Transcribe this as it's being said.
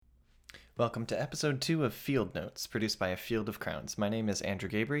Welcome to episode 2 of Field Notes, produced by A Field of Crowns. My name is Andrew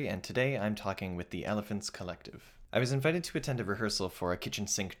Gaboury, and today I'm talking with the Elephants Collective. I was invited to attend a rehearsal for a kitchen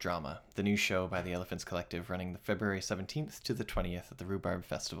sink drama, the new show by the Elephants Collective running February 17th to the 20th at the Rhubarb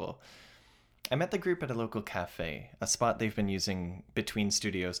Festival. I met the group at a local cafe, a spot they've been using between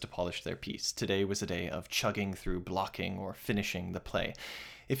studios to polish their piece. Today was a day of chugging through blocking or finishing the play.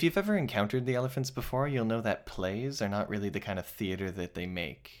 If you've ever encountered the Elephants before, you'll know that plays are not really the kind of theater that they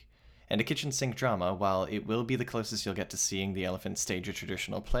make. And a kitchen sink drama, while it will be the closest you'll get to seeing the Elephants stage a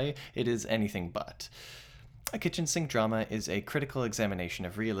traditional play, it is anything but. A kitchen sink drama is a critical examination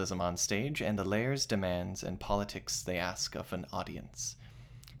of realism on stage and the layers, demands, and politics they ask of an audience.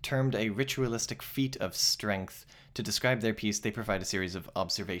 Termed a ritualistic feat of strength, to describe their piece, they provide a series of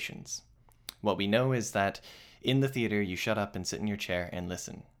observations. What we know is that in the theater, you shut up and sit in your chair and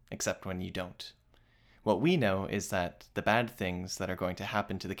listen, except when you don't. What we know is that the bad things that are going to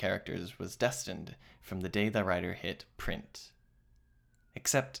happen to the characters was destined from the day the writer hit print.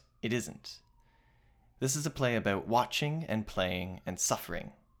 Except it isn't. This is a play about watching and playing and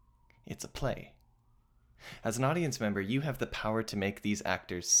suffering. It's a play. As an audience member, you have the power to make these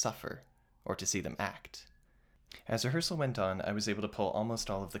actors suffer, or to see them act. As rehearsal went on, I was able to pull almost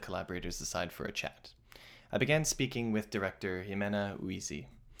all of the collaborators aside for a chat. I began speaking with director Jimena Uizi.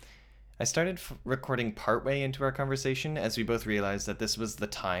 I started recording partway into our conversation as we both realized that this was the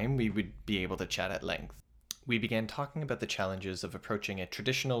time we would be able to chat at length. We began talking about the challenges of approaching a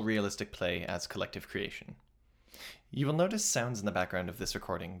traditional realistic play as collective creation. You will notice sounds in the background of this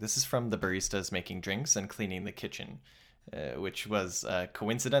recording. This is from the baristas making drinks and cleaning the kitchen, which was a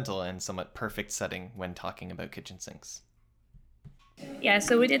coincidental and somewhat perfect setting when talking about kitchen sinks. Yeah,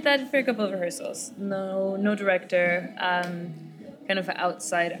 so we did that for a couple of rehearsals. No director, kind of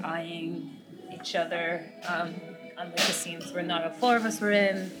outside eyeing each other on like the scenes where not all four of us were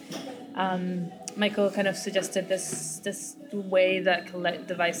in. Michael kind of suggested this way that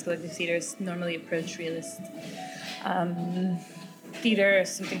device collective theaters normally approach realist theater,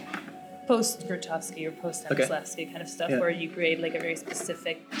 something post-Grotowski or post-Stanislavski kind of stuff, where you create like a very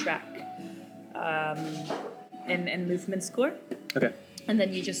specific track and movement score. Okay. And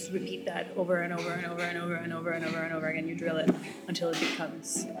then you just repeat that over and over and over and over and over and over and over again. You drill it until it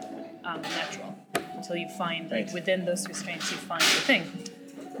becomes natural, until you find, like, within those restraints, you find the thing.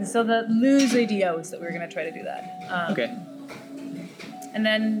 And so the loose idea was that we were going to try to do that. And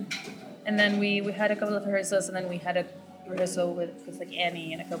then we had a couple of rehearsals, and then we had a rehearsal with like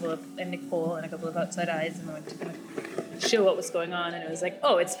Annie and Nicole and a couple of outside eyes, and we went to kind of show what was going on, and it was like,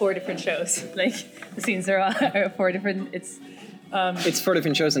 oh, it's 4 different shows. Like, the scenes are 4 different. It's 4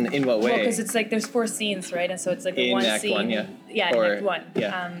 different shows in what way? Well, because it's like there's 4 scenes, right? And so it's like the one Act scene. 1, yeah. Yeah, in Act 1.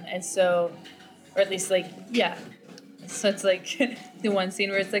 Yeah. And so, or at least like, yeah. So it's like the one scene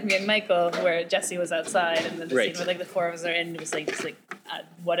where it's like me and Michael, where Jesse was outside, and then the scene where like the 4 of us are in. It was like just like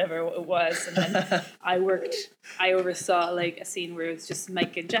whatever it was, and then I oversaw like a scene where it was just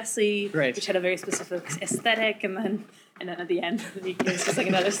Mike and Jesse, which had a very specific aesthetic, and then at the end it was just like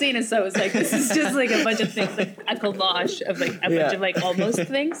another scene, and so it was like this is just like a bunch of things, like a collage of like a bunch of like almost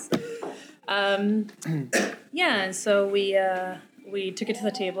things. And so we took it to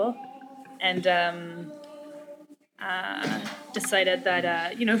the table, and decided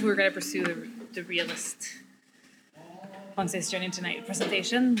that, if we were going to pursue the realist on-stage journey tonight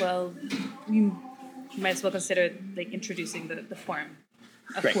presentation, well, we might as well consider like introducing the form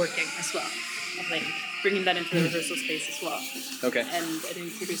of working as well, of like bringing that into the rehearsal space as well. Okay. And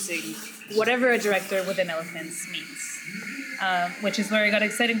introducing whatever a director within Elephants means, which is where it got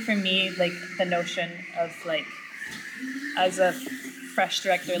exciting for me, like the notion of like, as a fresh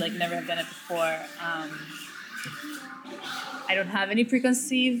director, like never have done it before, I don't have any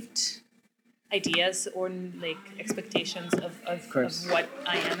preconceived ideas or like expectations of what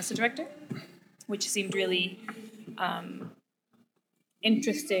I am as a director, which seemed really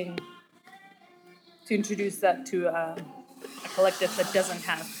interesting to introduce that to a collective that doesn't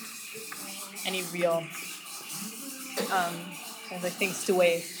have any real kind of like things to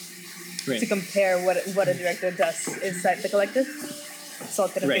weigh to compare what a director does inside the collective. It's all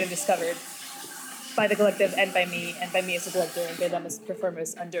kind of getting discovered by the collective and by me as a director and by them as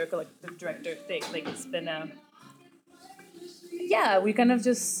performers under a collective director thing. Like, it's been we kind of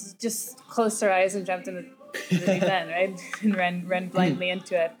just closed our eyes and jumped in the deep end, right? And ran blindly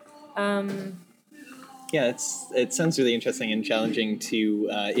into it. It sounds really interesting and challenging to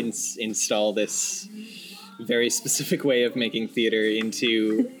install this very specific way of making theater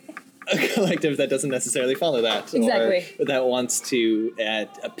into a collective that doesn't necessarily follow that. Exactly. Or that wants to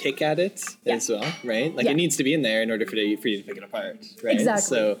pick at it as well, right? Like, it needs to be in there in order for you to pick it apart, right? Exactly.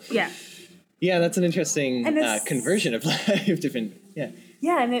 So, Yeah, that's an interesting conversion of different. Yeah.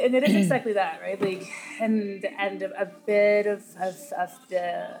 Yeah, and it is exactly that, right? Like, and a bit of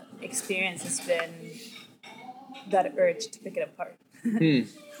the experience has been that urge to pick it apart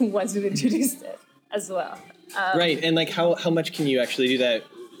once we've introduced it as well. Right, and like how much can you actually do that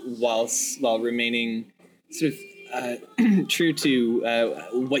while remaining sort of true to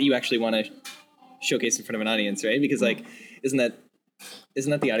what you actually want to showcase in front of an audience, right? Because like, isn't that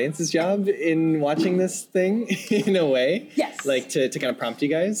the audience's job in watching this thing in a way? Yes. Like to kind of prompt you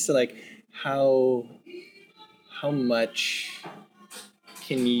guys. So like how much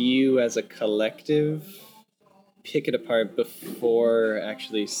can you as a collective pick it apart before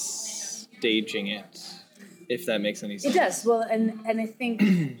actually staging it, if that makes any sense? It does. Well, and I think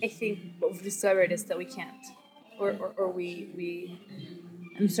what we've discovered is that we can't, or we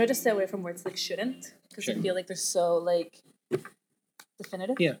I'm starting to stay away from words like shouldn't, because I feel like they're so like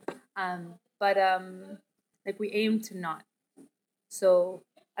definitive. Yeah. But like we aim to not. So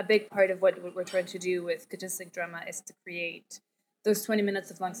a big part of what we're trying to do with kitchen sink drama is to create those 20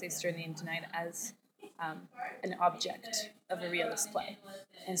 minutes of Long Stays Journey into Night as an object of a realist play.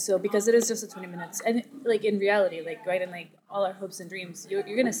 And so because it is just a 20 minutes, and like in reality, like right, and like all our hopes and dreams, you're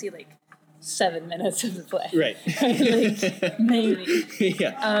gonna see like 7 minutes of the play. Right. Like maybe.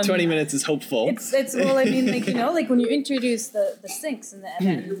 Yeah. 20 minutes is hopeful. It's well, I mean, like, you know, like when you introduce the sinks and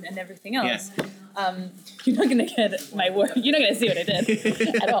everything else, you're not gonna get my work. You're not gonna see what I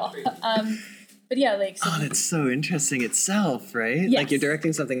did at all. But yeah, like. So that's so interesting itself, right? Yes. Like you're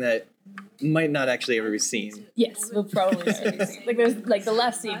directing something that might not actually ever be seen. Yes, we'll probably never be seen. Like there's like the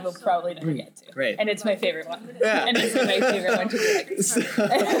last scene we'll probably never get to. Right. And it's my favorite one. Yeah. And it's my favorite one to direct. So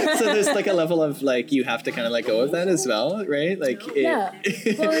there's like a level of like you have to kind of let go of that as well, right? Like yeah.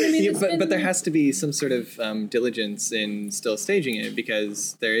 Well, I mean, but there has to be some sort of diligence in still staging it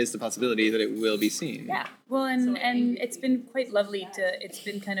because there is the possibility that it will be seen. Yeah. Well, and it's been quite lovely to. It's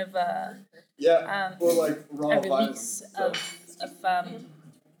been kind of a release of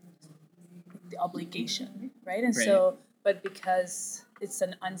the obligation, right? And so, but because it's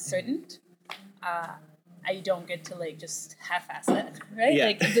an uncertain, I don't get to like just half-ass it, right? Yeah.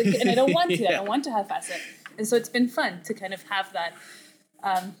 Like, and I don't want to. I don't want to half-ass it. And so it's been fun to kind of have that,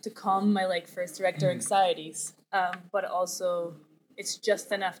 to calm my like first director anxieties, but also it's just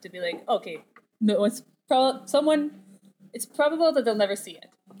enough to be like, okay, no, it's probable that they'll never see it,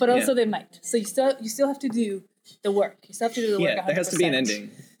 but also they might. So you still have to do the work. You still have to do the work. Yeah, there has to be an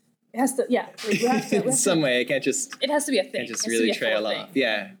ending. It has to, yeah. Like we have to, in some way, it can't just. It has to be a thing. Can't just really trail off.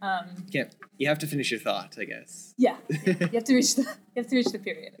 Yeah. You have to finish your thought, I guess. Yeah. You have to reach the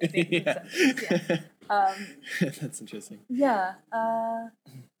period. I think. Yeah. That's interesting. Yeah.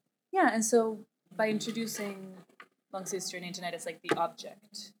 Yeah, and so by introducing Long Stays Journey into Night as like the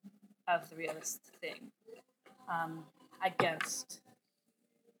object of the realist thing, against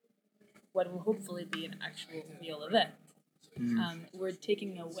what will hopefully be an actual real event. We're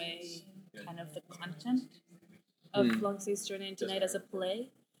taking away kind of the content of Long Stays Journey into Night as a play.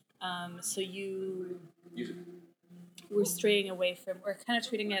 So we're straying away from, we're kind of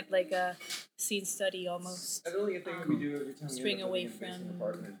treating it like a scene study almost. Straying away from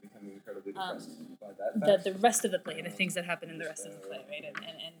the rest of the play, the things that happen in the rest of the play, right?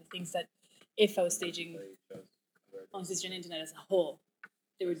 And the things that, if I was staging Long Stays Journey into Night as a whole,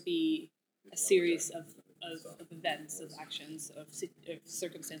 there would be a series of events, of actions, of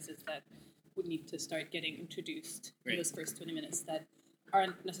circumstances that would need to start getting introduced in those first 20 minutes that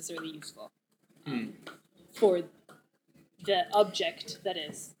aren't necessarily useful for the object that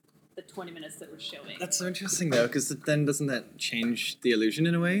is the 20 minutes that we're showing. That's so interesting, though, because then doesn't that change the illusion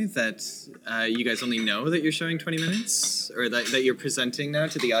in a way that you guys only know that you're showing 20 minutes, or that you're presenting now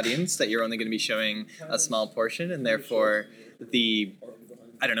to the audience that you're only going to be showing a small portion, and therefore the,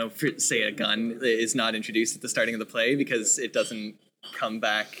 I don't know, say a gun is not introduced at the starting of the play because it doesn't come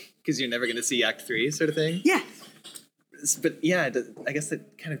back because you're never going to see Act 3 sort of thing? Yeah. But yeah, I guess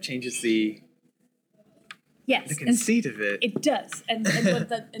that kind of changes the conceit of it. It does. And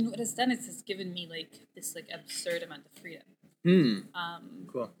what it's done is it's given me like this like absurd amount of freedom.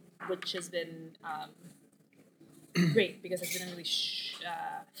 Cool. Which has been great because it's been a really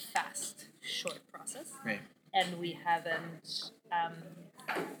fast, short process. Right. And we haven't,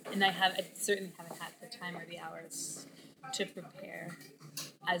 and I certainly haven't had the time or the hours to prepare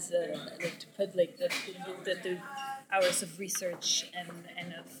as to put like the hours of research and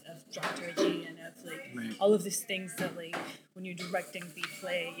of dramaturgy and of like all of these things that like when you're directing the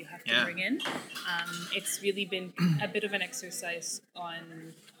play you have to bring in. It's really been a bit of an exercise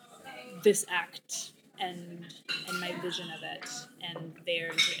on this act and my vision of it and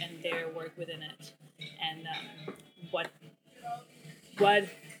their work within it, and what a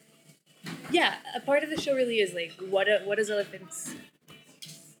part of the show really is like what is elephants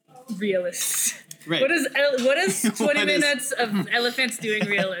realist. Right. What does 20 minutes of elephants doing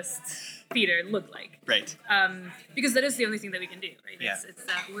realist theater look like? Right. Because that is the only thing that we can do, right? Yeah. It's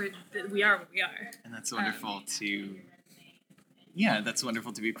that we are what we are. And that's wonderful that's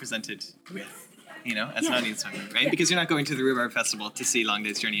wonderful to be presented with, as an audience member, right? Yeah. Because you're not going to the Rhubarb Festival to see Long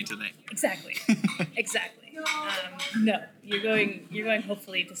Day's Journey into the Night. Exactly. No, you're going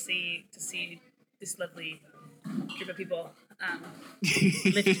hopefully to see this lovely group of people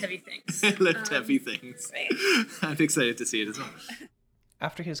lift heavy things. Heavy things. Right. I'm excited to see it as well.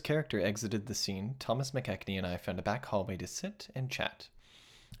 After his character exited the scene, Thomas McKechnie and I found a back hallway to sit and chat.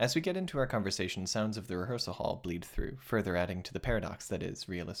 As we get into our conversation, sounds of the rehearsal hall bleed through, further adding to the paradox that is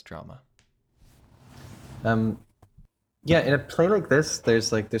realist drama. In a play like this,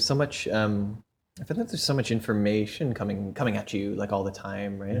 there's so much. I feel like there's so much information coming at you like all the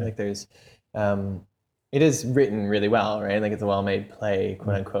time, right? Yeah. Like there's, it is written really well, right? Like it's a well-made play,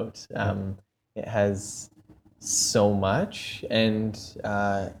 quote unquote. It has so much, and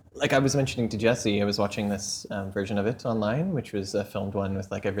like I was mentioning to Jesse, I was watching this version of it online, which was a filmed one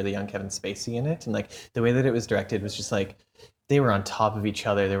with like a really young Kevin Spacey in it, and like the way that it was directed was just like they were on top of each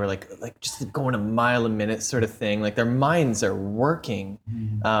other. They were like just going a mile a minute sort of thing. Like their minds are working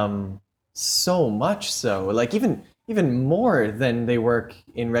so much so, like even more than they work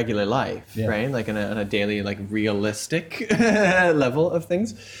in regular life, right? Like on a daily, like realistic level of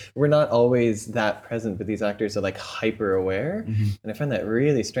things. We're not always that present, but these actors are like hyper aware. And I find that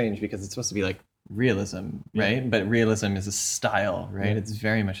really strange because it's supposed to be like realism, right? But realism is a style, right? It's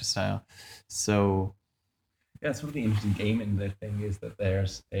very much a style. So yeah, sort of the interesting game in the thing is that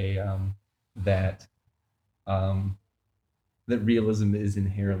there's a that realism is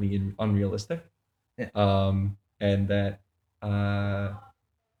inherently unrealistic, and that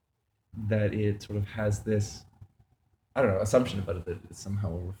it sort of has this, I don't know, assumption about it that it's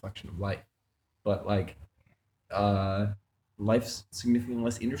somehow a reflection of life, but like life's significantly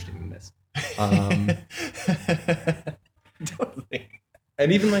less interesting than this. Totally.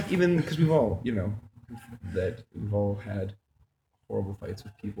 And even because we've all had horrible fights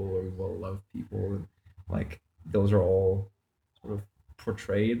with people, or we've all loved people, and like those are all sort of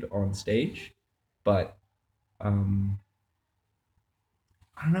portrayed on stage, but I don't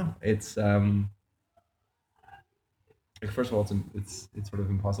know. It's like, first of all, it's sort of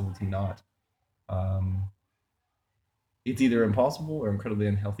impossible to not. It's either impossible or incredibly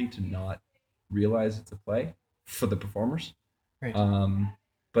unhealthy to not realize it's a play for the performers. Right.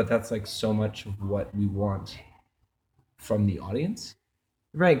 But that's like so much of what we want from the audience.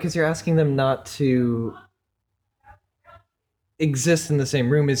 Right, because you're asking them not to exist in the same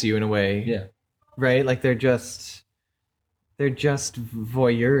room as you in a way. Yeah. Right? Like they're just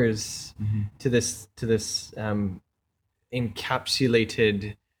voyeurs to this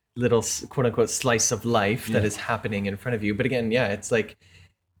encapsulated little quote unquote slice of life that is happening in front of you. But again, it's like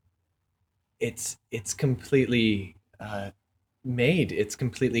it's completely made, it's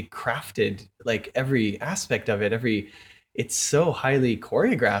completely crafted, like every aspect of it, it's so highly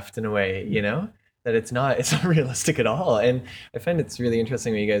choreographed in a way, that it's not realistic at all. And I find it's really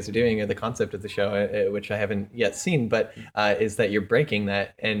interesting what you guys are doing, or the concept of the show, which I haven't yet seen, but is that you're breaking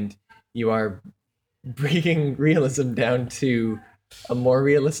that, and you are breaking realism down to a more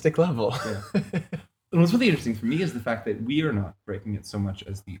realistic level. And what's really interesting for me is the fact that we are not breaking it so much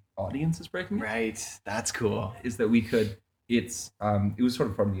as the audience is breaking it. Right, that's cool. Is that we could, it was sort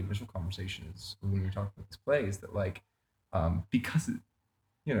of part of the initial conversation is when we talked about this play, is that like, because it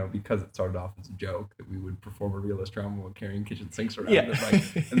started off as a joke that we would perform a realist drama while carrying kitchen sinks around. Yeah. And, like,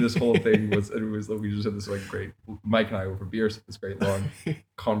 and this whole thing was like, we just had this like great, Mike and I over beers had this great long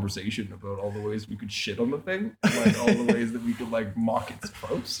conversation about all the ways we could shit on the thing, and, like all the ways that we could like mock its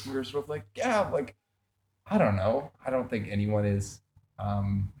tropes. We were sort of like, like, I don't know. I don't think anyone is,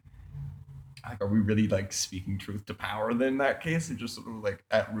 like, are we really like speaking truth to power then in that case? And just sort of like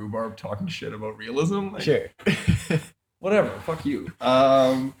at Rhubarb talking shit about realism? Like, Sure. Whatever, fuck you.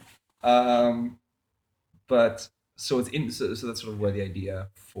 But so it's so that's sort of where the idea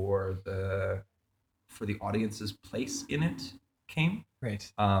for the audience's place in it came.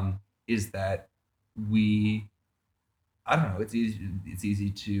 Right. Is that I don't know, it's easy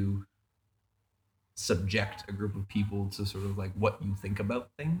to subject a group of people to sort of like what you think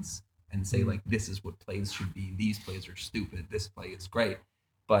about things and say like, this is what plays should be, these plays are stupid, this play is great.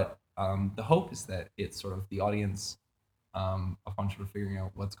 But the hope is that it's sort of the audience, upon sort of figuring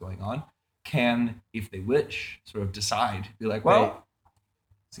out what's going on, can, if they wish, sort of decide, be like, well,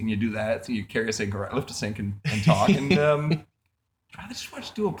 seeing you do that, seeing you carry a sink or lift a sink and talk, and I just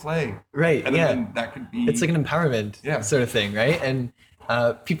watch do a play. Right. And yeah. then that could be. It's like an empowerment sort of thing, right? And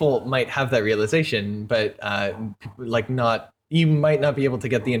people might have that realization, but like not. You might not be able to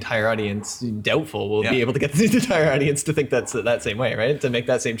get the entire audience. Doubtful will be able to get the entire audience to think that's that same way, right? To make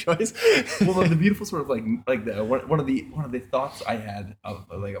that same choice. Mm-hmm. Well, the beautiful sort of one of the thoughts I had of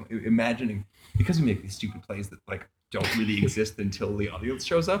like imagining, because we make these stupid plays that like don't really exist until the audience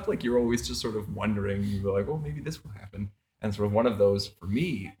shows up. Like you're always just sort of wondering, you're like, well, maybe this will happen. And sort of one of those for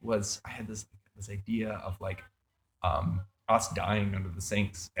me was I had this idea of like us dying under the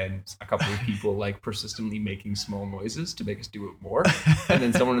sinks and a couple of people like persistently making small noises to make us do it more, and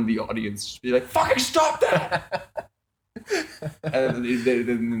then someone in the audience just be like, fucking stop that. And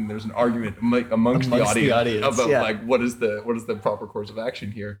then there's an argument amongst the audience about like what is the proper course of action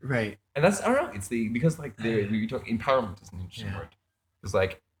here, right? And that's, I don't know, it's because like you talk empowerment is an interesting word, because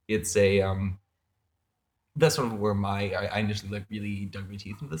like it's a that's sort of where I initially like really dug my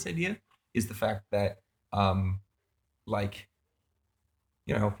teeth into this idea, is the fact that like,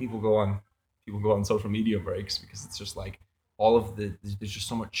 you know, people go on social media breaks because it's just like there's just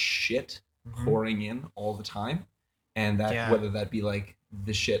so much shit pouring in all the time, and that whether that be like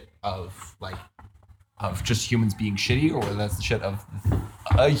the shit of just humans being shitty, or whether that's the shit of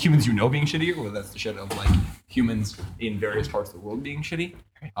humans being shitty, or whether that's the shit of like humans in various parts of the world being shitty,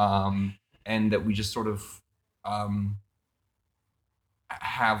 and that we just sort of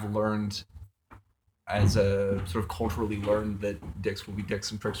have learned as a sort of culturally learned that dicks will be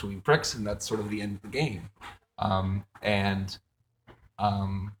dicks and pricks will be pricks, and that's sort of the end of the game. And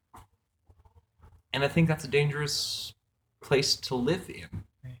I think that's a dangerous place to live in.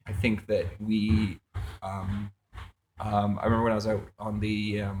 I think that we I remember when I was out on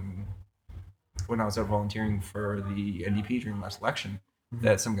the when I was out volunteering for the NDP during the last election,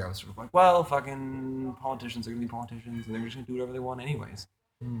 that some guy was sort of like, well, fucking politicians are gonna be politicians and they're just gonna do whatever they want anyways.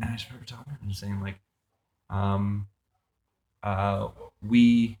 And I just remember talking and just saying like, a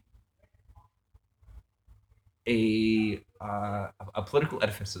political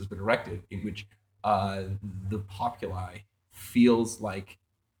edifice has been erected in which the populi feels like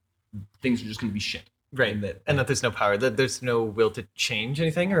things are just going to be shit, right? And that there's no power, that there's no will to change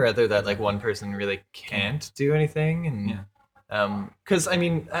anything, or rather that like one person really can't do anything, and because I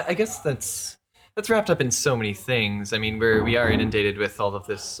mean, I guess that's wrapped up in so many things. I mean, we are inundated with all of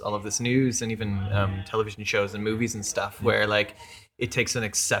this news, and even television shows and movies and stuff, where like it takes an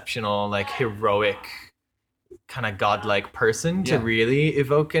exceptional, like heroic, kind of godlike person to really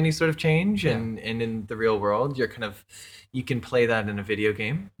evoke any sort of change, and in the real world, you can play that in a video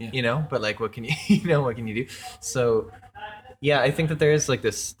game, you know, but like what can you what can you do? So yeah, I think that there is like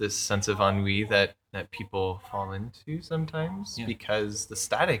this sense of ennui that people fall into sometimes, because the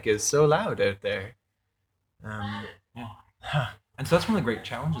static is so loud out there. And so that's one of the great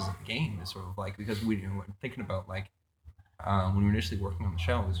challenges of the game, is sort of like, because we're thinking about like when we were initially working on the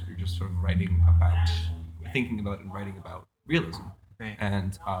show, is we were just sort of thinking about and writing about realism, right?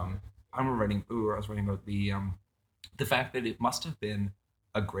 And I was writing about the fact that it must have been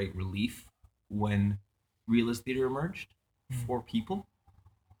a great relief when realist theater emerged for people,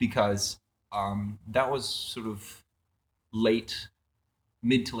 because that was sort of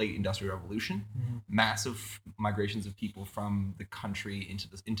mid to late industrial revolution, massive migrations of people from the country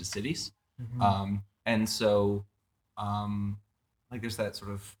into cities, and so like there's that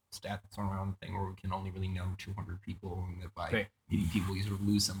sort of stat that's thrown around thing where we can only really know 200 people, and that by meeting people you sort of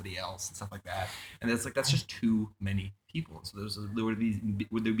lose somebody else and stuff like that, and it's like that's just too many people. So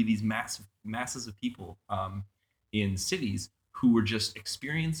would there be these masses of people in cities who were just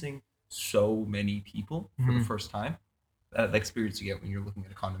experiencing so many people for the first time. The experience you get when you're looking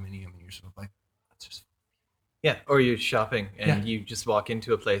at a condominium and you're sort of like, that's just... Yeah, or you're shopping and you just walk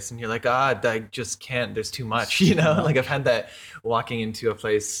into a place and you're like, I just can't, there's too much, you know? Like I've had that, walking into a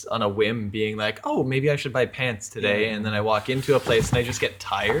place on a whim, being like, oh, maybe I should buy pants today, and then I walk into a place and I just get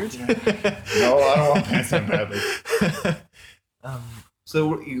tired. No, I don't want pants that badly.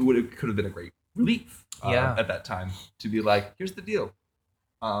 So it could have been a great relief at that time to be like, here's the deal.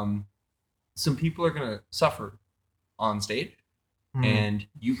 Some people are going to suffer on stage, and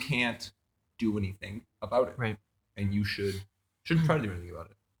you can't do anything about it, right? And you shouldn't try to do anything about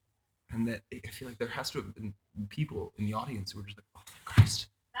it. And that I feel like there has to have been people in the audience who were just like, oh thank Christ,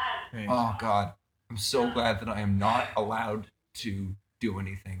 right. Oh God, I'm so glad that I am not allowed to do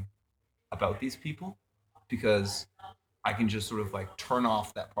anything about these people, because I can just sort of like turn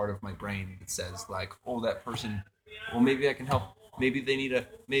off that part of my brain that says like, oh, that person, well, maybe I can help, maybe they need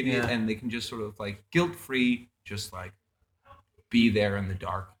and they can just sort of like guilt-free, just like be there in the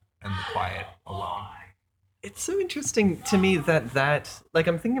dark and the quiet alone. It's so interesting to me that like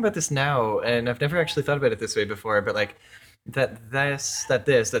I'm thinking about this now, and I've never actually thought about it this way before. But like that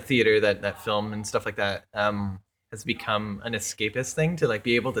theater, that film and stuff like that has become an escapist thing to like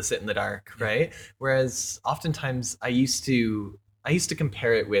be able to sit in the dark, right? Whereas oftentimes I used to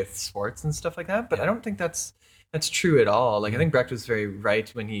compare it with sports and stuff like that, but I don't think that's true at all. Like I think Brecht was very right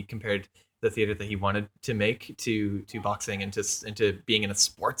when he compared the theater that he wanted to make to boxing and into being in a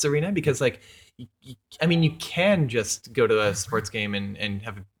sports arena, because like I mean, you can just go to a sports game and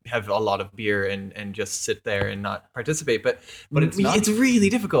have a lot of beer and just sit there and not participate, but it's really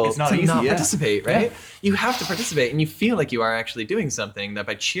difficult to easy, not participate, right? You have to participate, and you feel like you are actually doing something, that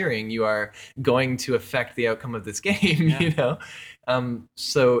by cheering you are going to affect the outcome of this game, you know.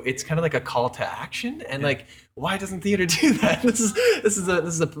 So it's kind of like a call to action, and like, why doesn't theater do that? This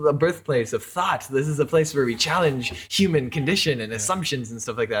is a birthplace of thought. This is a place where we challenge human condition and assumptions and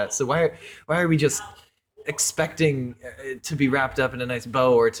stuff like that. So why are we just expecting to be wrapped up in a nice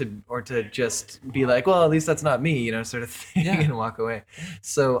bow, or to just be like, well, at least that's not me, you know, sort of thing, and walk away.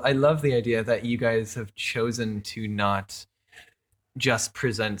 So I love the idea that you guys have chosen to not just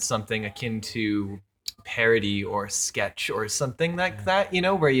present something akin to parody or sketch or something like that, you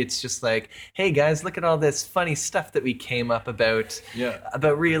know, where it's just like, hey guys, look at all this funny stuff that we came up about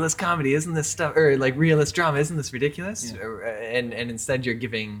realist comedy, isn't this stuff, or like realist drama, isn't this ridiculous? And instead you're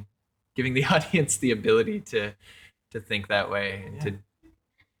giving the audience the ability to think that way and to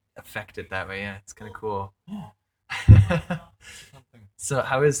affect it that way. It's kind of cool. So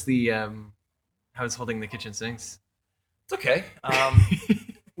how is holding the kitchen sinks? It's okay.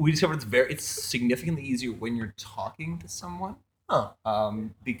 We discovered it's significantly easier when you're talking to someone,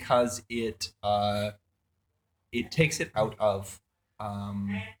 because it takes it out of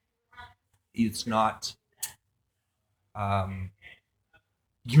it's not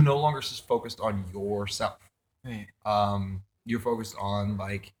you're no longer just focused on yourself. Right. You're focused on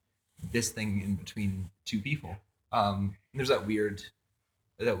like this thing in between two people. There's that weird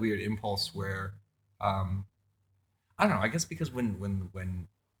impulse where I don't know. I guess because when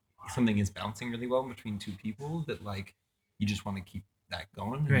something is bouncing really well between two people, that like you just want to keep that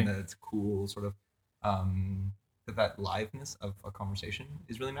going, and that it's cool, sort of that liveness of a conversation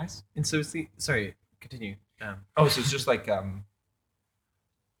is really nice. And so sorry, continue. So it's just like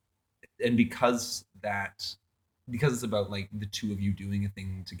and because it's about like the two of you doing a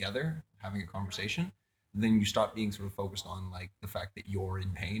thing together, having a conversation, then you stop being sort of focused on like the fact that you're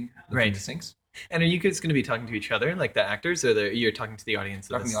in pain. The sinks. And are you guys going to be talking to each other, like the actors, or you're talking to the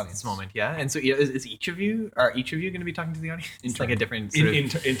audience at this moment? Yeah. And so is each of you going to be talking to the audience? It's like a different sort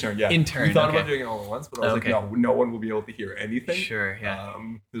of intern. Yeah. Intern. We thought about doing it all at once, but I was like, no one will be able to hear anything. Sure. Yeah.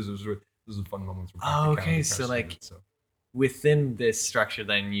 This is fun moments. Okay. So like within this structure,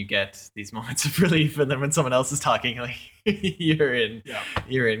 then you get these moments of relief, and then when someone else is talking, like you're in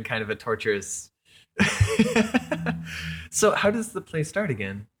kind of a torturous. So how does the play start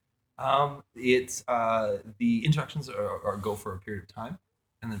again? It's the introductions are go for a period of time,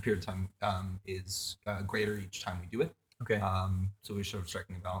 and the period of time is greater each time we do it. Okay. So we're sort of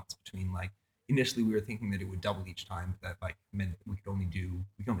striking a balance between like initially we were thinking that it would double each time, that like meant we could only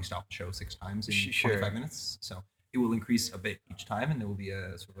stop the show 6 times in 25 minutes. So it will increase a bit each time, and there will be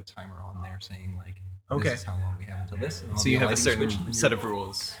a sort of a timer on there saying like, this is how long we have until this. So you have a certain set of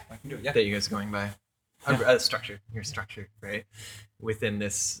rules that you guys are going by. Your structure, right? Within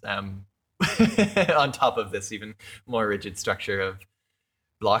this, on top of this even more rigid structure of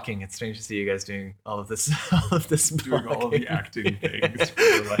blocking. It's strange to see you guys doing all of this doing all of the acting things.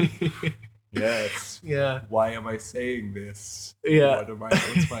 Like, yes. Yeah. Why am I saying this? Yeah.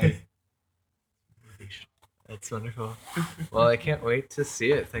 What's my That's wonderful. Well, I can't wait to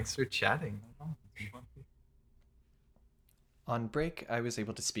see it. Thanks for chatting. On break, I was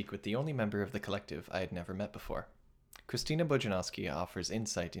able to speak with the only member of the collective I had never met before. Christina Bojanowski offers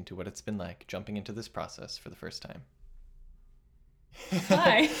insight into what it's been like jumping into this process for the first time.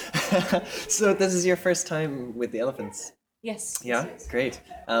 Hi. So this is your first time with the elephants? Yes. Yeah? Yes. Great.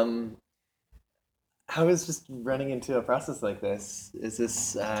 How is just running into a process like this? Is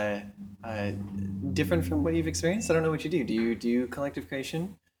this different from what you've experienced? I don't know what you do. Do you do collective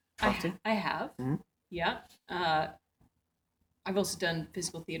creation often? I have. Mm-hmm. Yeah. I've also done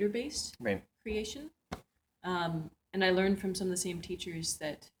physical theater-based creation. And I learned from some of the same teachers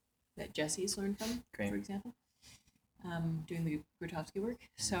that Jesse's learned from, for example, doing the Grotowski work.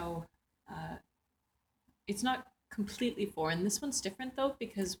 So it's not completely foreign. This one's different, though,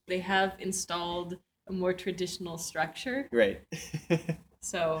 because they have installed a more traditional structure. Right.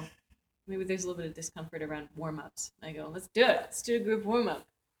 So maybe there's a little bit of discomfort around warm-ups. I go, let's do it. Let's do a group warm-up.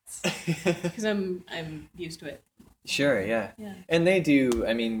 Because I'm used to it. Sure, yeah. Yeah. And they do,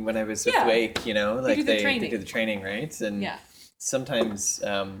 I mean, when I was with Wake, you know, like they do the training, right? And sometimes,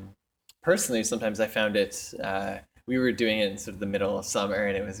 personally, sometimes I found it, we were doing it in sort of the middle of summer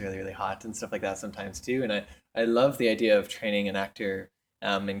and it was really, really hot and stuff like that sometimes too. And I love the idea of training an actor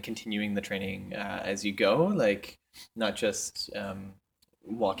and continuing the training as you go, like not just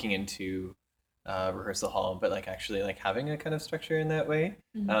walking into rehearsal hall, but like actually like having a kind of structure in that way.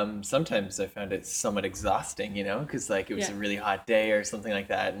 Sometimes I found it somewhat exhausting, you know, because like it was a really hot day or something like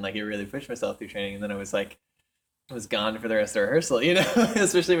that, and like it really pushed myself through training, and then I was gone for the rest of rehearsal, you know.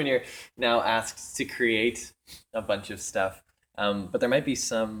 Especially when you're now asked to create a bunch of stuff, but there might be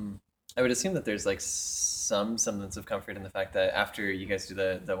some, I would assume that there's like some semblance of comfort in the fact that after you guys do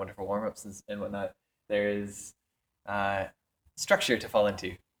the wonderful warm-ups and whatnot, there is structure to fall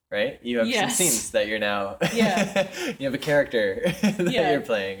into. Right? You have some scenes that you're now... you have a character that you're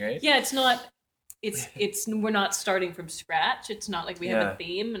playing, right? Yeah, we're not starting from scratch. It's not like we have a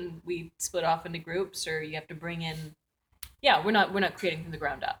theme and we split off into groups, or you have to bring in... Yeah, we're not creating from the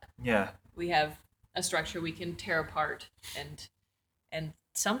ground up. Yeah. We have a structure we can tear apart and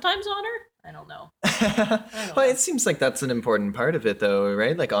sometimes honor. I don't know. Well, it seems like that's an important part of it, though,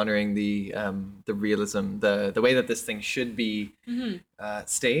 right? Like honoring the realism, the way that this thing should be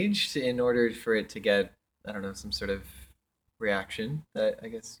staged in order for it to get, I don't know, some sort of reaction that I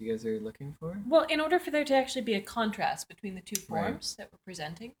guess you guys are looking for. Well, in order for there to actually be a contrast between the two forms that we're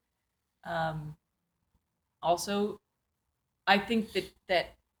presenting, also, I think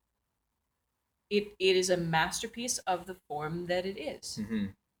that it is a masterpiece of the form that it is.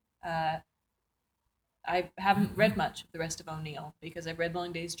 I haven't read much of the rest of O'Neill because I've read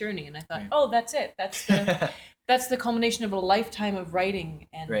Long Day's Journey, and I thought, oh, that's it. That's the culmination of a lifetime of writing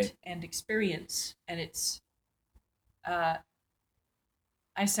and experience. And it's, I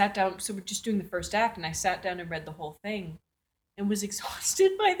sat down, so we're just doing the first act, and I sat down and read the whole thing and was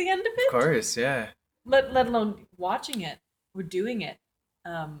exhausted by the end of it. Of course, yeah. Let alone watching it or doing it.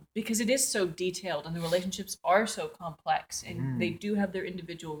 Because it is so detailed and the relationships are so complex and they do have their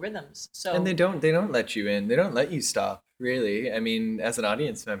individual rhythms. So and they don't let you in. They don't let you stop, really. I mean, as an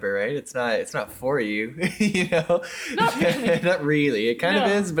audience member, right? It's not for you, you know? Not really. Not really. It kind of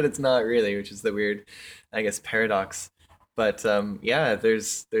is, but it's not really, which is the weird, I guess, paradox. But yeah,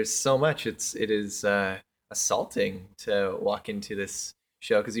 there's so much. It is assaulting to walk into this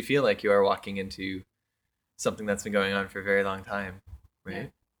show because you feel like you are walking into something that's been going on for a very long time. Right. Yeah.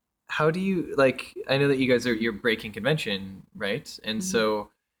 How do you, like, I know that you guys you're breaking convention, right? And so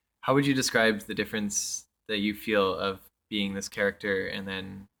how would you describe the difference that you feel of being this character and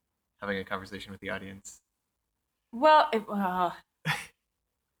then having a conversation with the audience? Well,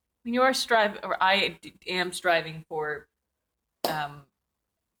 when you are I am striving for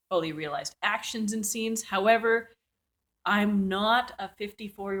fully realized actions and scenes. However, I'm not a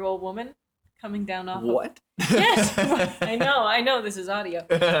 54-year-old woman coming down off what? Yes, I know this is audio.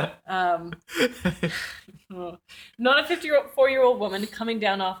 Not a 54-year-old woman coming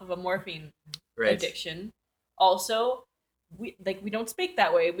down off of a morphine addiction. Also, we don't speak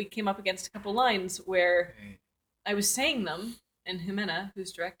that way. We came up against a couple lines where I was saying them, and Jimena,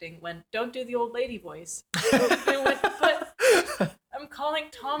 who's directing, went, "Don't do the old lady voice." I went, but I'm calling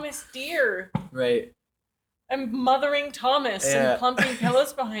Thomas dear. Right. I'm mothering Thomas and plumping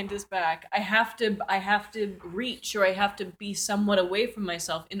pillows behind his back. I have to reach, or I have to be somewhat away from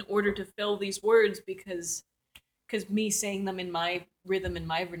myself in order to fill these words because me saying them in my rhythm and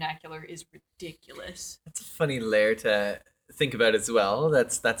my vernacular is ridiculous. That's a funny layer to think about as well.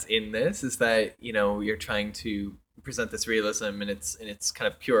 That's in this, is that, you know, you're trying to present this realism in its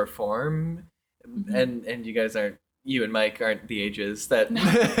kind of pure form, and you guys aren't. You and Mike aren't the ages that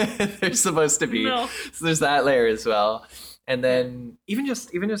they're supposed to be. No. So there's that layer as well. And then even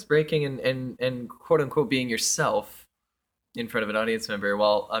just breaking and quote unquote being yourself in front of an audience member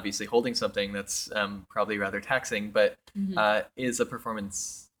while obviously holding something that's probably rather taxing, but is a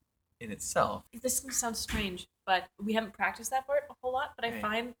performance in itself. This sounds strange, but we haven't practiced that part a whole lot, but I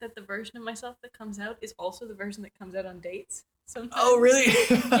find that the version of myself that comes out is also the version that comes out on dates sometimes. Oh, really?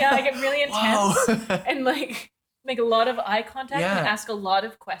 Yeah, I get really intense and make a lot of eye contact and ask a lot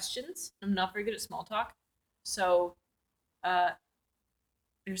of questions. I'm not very good at small talk. So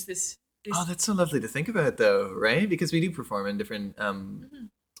there's this... Oh, that's so lovely to think about, though, right? Because we do perform in different...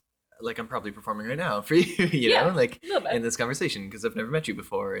 Like I'm probably performing right now for you, you know? Like in this conversation, because I've never met you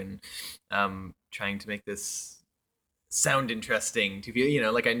before. And trying to make this sound interesting to you, you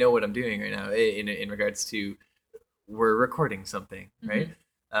know, like I know what I'm doing right now in regards to we're recording something, right?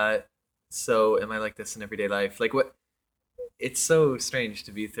 so am I like this in everyday life? Like what? It's so strange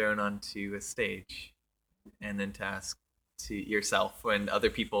to be thrown onto a stage and then to ask to yourself and other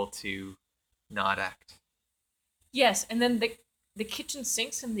people to not act. Yes, and then the kitchen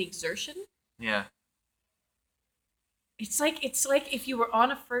sinks and the exertion. Yeah. It's like if you were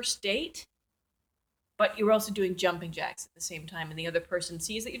on a first date, but you're also doing jumping jacks at the same time, and the other person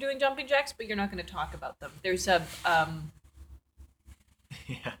sees that you're doing jumping jacks, but you're not going to talk about them. There's a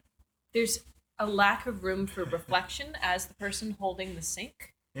Yeah. there's a lack of room for reflection as the person holding the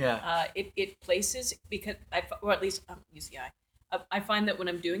sink. Yeah. It places, because or at least UCI. I find that when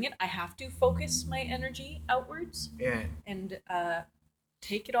I'm doing it, I have to focus my energy outwards. Yeah. And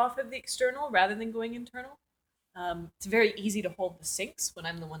take it off of the external rather than going internal. It's very easy to hold the sinks when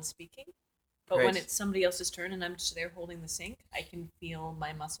I'm the one speaking. But when it's somebody else's turn and I'm just there holding the sink, I can feel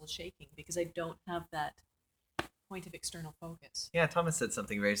my muscles shaking because I don't have that point of external focus. Yeah, Thomas said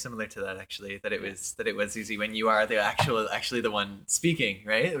something very similar to that actually. That it was easy when you are the actually the one speaking,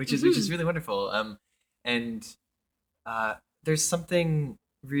 right? Which is really wonderful. And there's something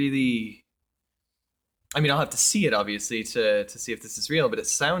really. I mean, I'll have to see it obviously to see if this is real, but it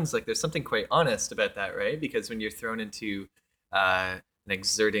sounds like there's something quite honest about that, right? Because when you're thrown into an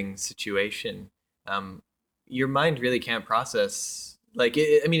exerting situation, your mind really can't process. Like,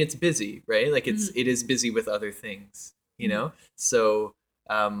 I mean, it's busy, right? Like, it is busy with other things, you know. So,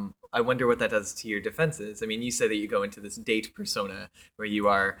 I wonder what that does to your defenses. I mean, you say that you go into this date persona where you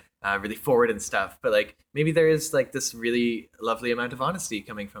are really forward and stuff, but like maybe there is like this really lovely amount of honesty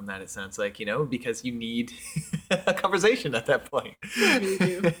coming from that. It sounds like, you know, because you need a conversation at that point. You really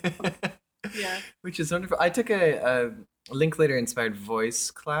do. Yeah. Which is wonderful. I took a Linklater inspired voice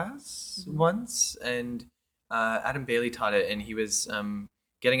class once, and Adam Bailey taught it, and he was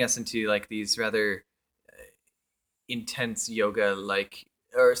getting us into like these rather intense yoga, like,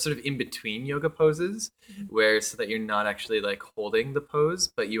 or sort of in between yoga poses, where so that you're not actually like holding the pose,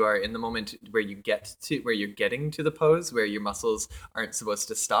 but you are in the moment where you're getting to the pose where your muscles aren't supposed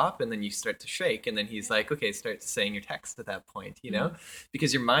to stop, and then you start to shake, and then he's like, okay, start saying your text at that point, you know,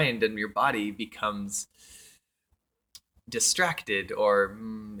 because your mind and your body becomes distracted, or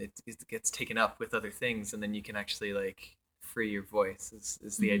it gets taken up with other things, and then you can actually like free your voice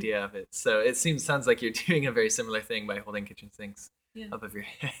is the idea of it. So it sounds like you're doing a very similar thing by holding kitchen sinks up of your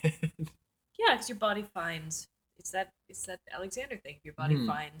head. Yeah, because your body finds it's that Alexander thing. Your body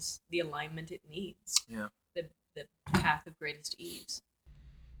finds the alignment it needs. Yeah. The path of greatest ease.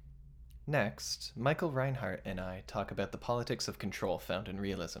 Next, Michael Reinhardt and I talk about the politics of control found in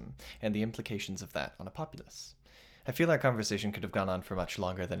realism and the implications of that on a populace. I feel our conversation could have gone on for much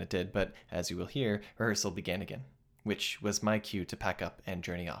longer than it did, but as you will hear, rehearsal began again, which was my cue to pack up and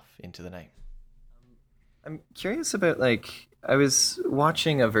journey off into the night. I'm curious about, like, I was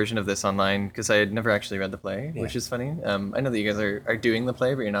watching a version of this online because I had never actually read the play, which is funny. I know that you guys are doing the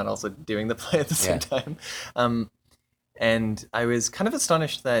play, but you're not also doing the play at the same time. And I was kind of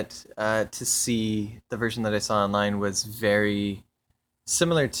astonished that to see the version that I saw online was very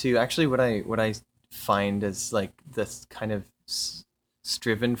similar to actually what I find as like this kind of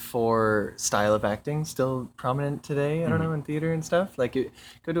striven for style of acting still prominent today. I don't know, in theater and stuff. Like,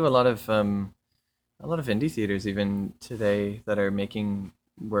 go to a lot of indie theaters even today that are making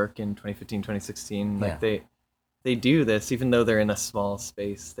work in 2015, 2016. Like they do this, even though they're in a small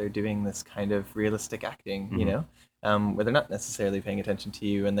space, they're doing this kind of realistic acting, you know, where they're not necessarily paying attention to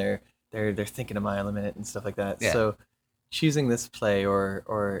you, and they're thinking a mile a minute and stuff like that. Yeah. So choosing this play,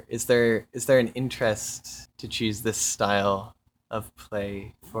 or is there an interest to choose this style of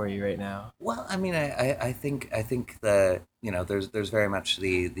play for you right now? Well, I mean, I think that, you know, there's very much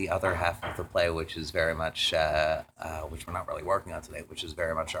the other half of the play, which is very much which we're not really working on today, which is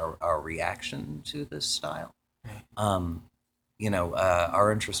very much our reaction to this style. You know,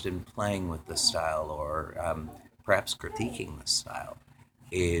 our interest in playing with this style, or perhaps critiquing this style,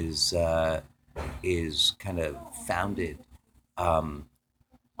 is kind of founded on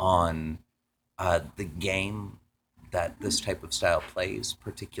the game that this type of style plays,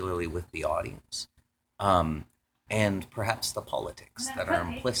 particularly with the audience, and perhaps the politics that are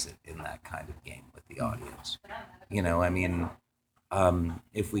implicit in that kind of game with the audience. You know, I mean,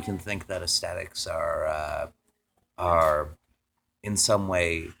 if we can think that aesthetics are in some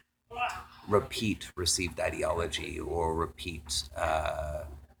way repeat received ideology, or repeat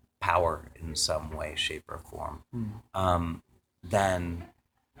power in some way, shape, or form, then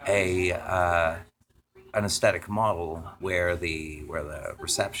an aesthetic model where the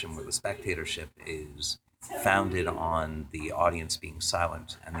reception, where the spectatorship is founded on the audience being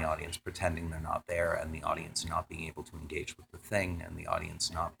silent and the audience pretending they're not there and the audience not being able to engage with the thing and the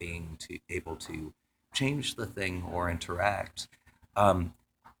audience not being able to change the thing or interact,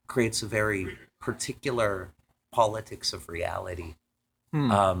 creates a very particular politics of reality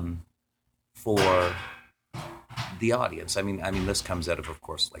for the audience. I mean, this comes out of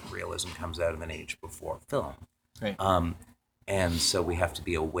course, like realism comes out of an age before film, Right. And so we have to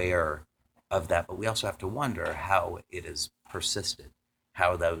be aware of that, but we also have to wonder how it has persisted,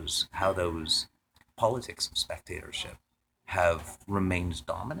 how those politics of spectatorship have remained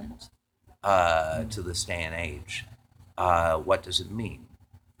dominant to this day and age. What does it mean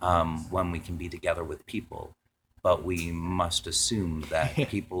when we can be together with people, but we must assume that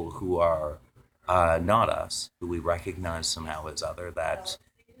people who are not us, who we recognize somehow as other, that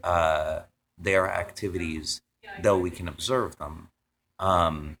their activities, though we can observe them,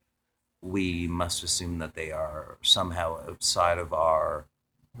 we must assume that they are somehow outside of our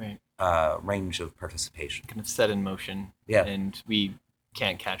Right. Range of participation. Kind of set in motion. Yeah. And we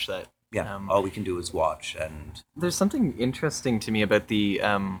can't catch that. Yeah. All we can do is watch. And there's something interesting to me about the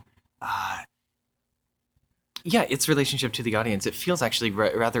its relationship to the audience. It feels actually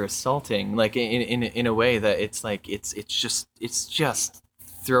rather assaulting, like in a way that it's like it's just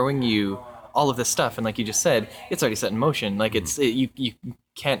throwing you all of this stuff, and like you just said, it's already set in motion. Like you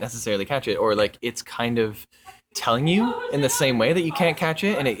can't necessarily catch it, or like it's kind of telling you in the same way that you can't catch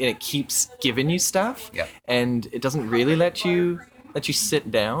it, and it keeps giving you stuff, and it doesn't really let you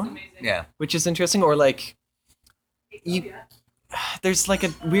sit down, which is interesting. Or like there's like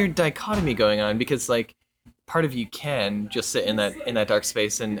a weird dichotomy going on, because like part of you can just sit in that dark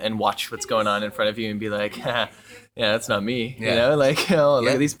space and watch what's going on in front of you and be like, yeah, that's not me, you know, like, look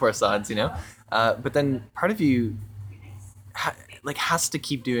at these poor sods, you know. But then part of you has to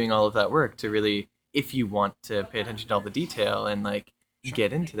keep doing all of that work to really, if you want to pay attention to all the detail and like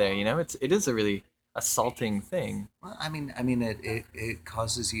get into there, you know. It is a really assaulting thing. Well, I mean, it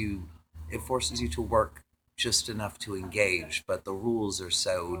causes you, it forces you to work just enough to engage, but the rules are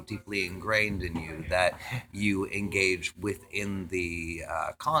so deeply ingrained in you that you engage within the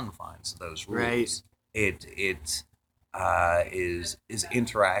confines of those rules. Right. It is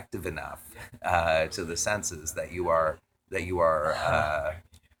interactive enough to the senses that you are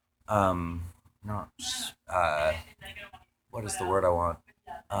not what is the word I want,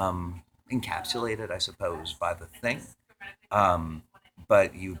 encapsulated, I suppose, by the thing.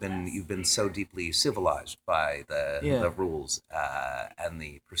 But you've been so deeply civilized by the rules and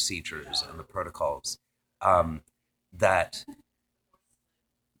the procedures and the protocols that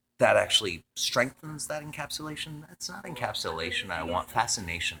actually strengthens that encapsulation. It's not encapsulation. I want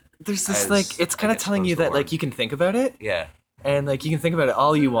fascination. There's this like, it's kind of telling you that like you can think about it. Yeah. And like you can think about it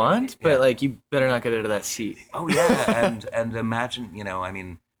all you want, but like you better not get out of that seat. Oh yeah, and imagine, you know, I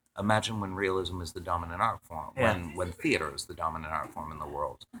mean, imagine when realism is the dominant art form, when theater is the dominant art form in the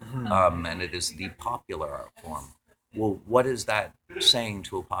world, and it is the popular art form. Well, what is that saying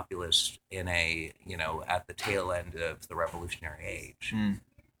to a populace in a, you know, at the tail end of the revolutionary age? You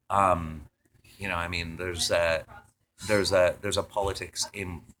know, I mean, there's a politics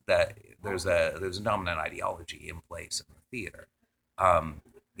in that. There's a dominant ideology in place in the theater.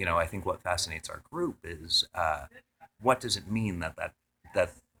 You know, I think what fascinates our group is what does it mean that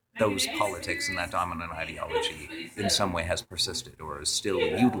those politics and that dominant ideology in some way has persisted or is still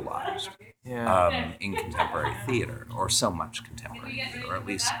utilized in contemporary theater, or so much contemporary theater, or at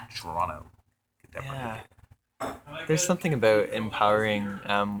least Toronto contemporary theater. There's something about empowering.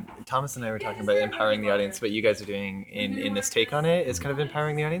 Thomas and I were talking about empowering the audience. What you guys are doing in this take on it is kind of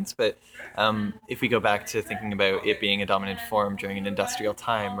empowering the audience. But if we go back to thinking about it being a dominant form during an industrial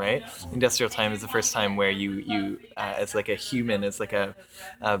time, right? Industrial time is the first time where you as like a human, as like a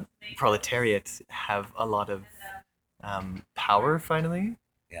proletariat, have a lot of power finally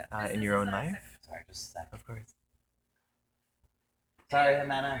in your own life. Sorry, just a second. Of course. Sorry,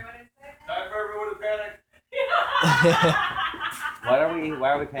 Amanda. Time for everyone to panic. Why are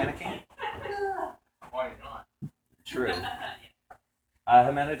we panicking? Why not? True.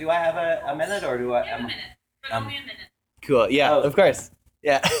 Jimena, do I have a minute, or do I? You have a minute. Only a minute. Cool. Yeah, of course.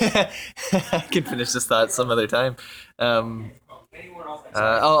 Yeah. I can finish this thought some other time. All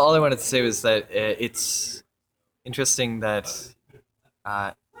I wanted to say was that it's interesting that,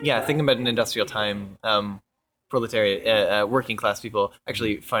 thinking about an industrial time, proletariat, working class people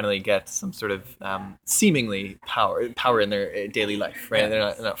actually finally get some sort of seemingly power in their daily life, right?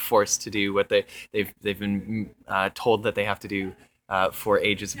 They're not forced to do what they've been told that they have to do for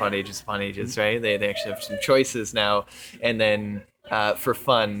ages upon ages upon ages, right? They actually have some choices now, and then for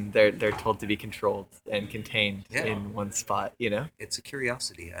fun, they're told to be controlled and contained in one spot. It's a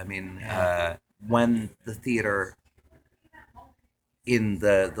curiosity. I mean, when the theater, in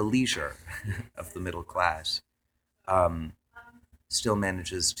the leisure of the middle class, still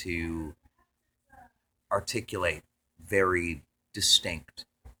manages to articulate very distinct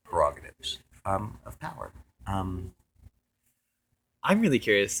prerogatives of power. I'm really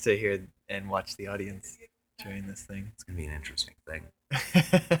curious to hear and watch the audience during this thing. It's going to be an interesting thing.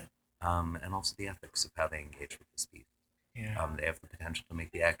 And also the ethics of how they engage with this piece. Yeah. They have the potential to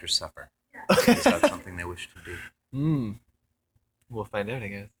make the actors suffer. Is that something they wish to do? We'll find out, I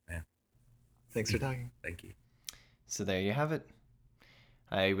guess. Yeah. Thanks for talking. Thank you. So there you have it.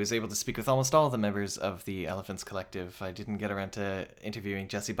 I was able to speak with almost all the members of the Elephants Collective. I didn't get around to interviewing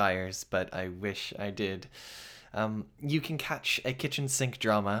Jesse Byers, but I wish I did. You can catch a kitchen sink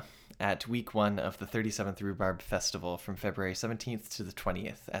drama at week 1 of the 37th Rhubarb Festival from February 17th to the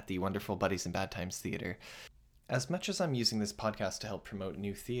 20th at the wonderful Buddies in Bad Times Theatre. As much as I'm using this podcast to help promote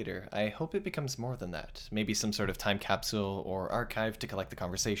new theater, I hope it becomes more than that. Maybe some sort of time capsule or archive to collect the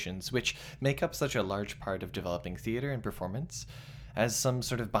conversations, which make up such a large part of developing theater and performance. As some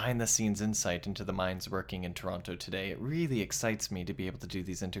sort of behind-the-scenes insight into the minds working in Toronto today, it really excites me to be able to do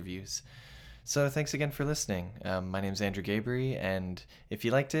these interviews. So thanks again for listening. My name's Andrew Gaboury, and if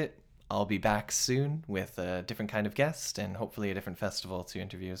you liked it, I'll be back soon with a different kind of guest and hopefully a different festival to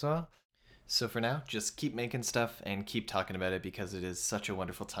interview as well. So for now, just keep making stuff and keep talking about it because it is such a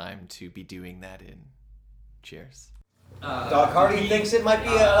wonderful time to be doing that in. Cheers. Doc Hardy thinks it might be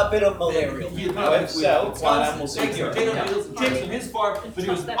a bit of malarial. So, we'll see here. Potatoes and chips from his farm, but he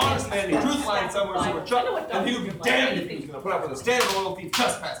was an honest man. He drew the line somewhere, so we're trying, and he would be damned if he was going to put up with a stand of loyalty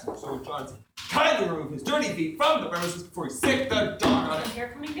trespassing. So we're trying to kindly remove his dirty feet from the premises before he sicked the dog on it.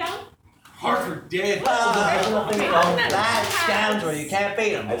 Hair coming down? Hartford did. There's nothing wrong with that scoundrel. You can't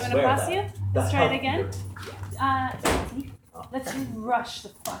beat him. I Want to swear pass that. you? Let's try it again. Let's rush the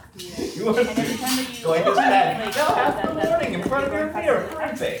fuck through it. You are And every time that you going to bed. like, Go have out in the morning in front of your mirror.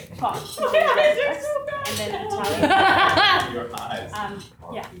 Perfect. Fuck. And then Italian. Your eyes.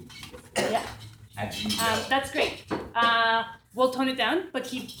 Yeah. That's great. We'll tone it down, but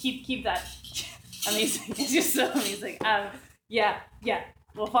keep that. Amazing. It's just so amazing. Yeah.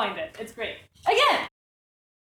 We'll find it. It's great. Again.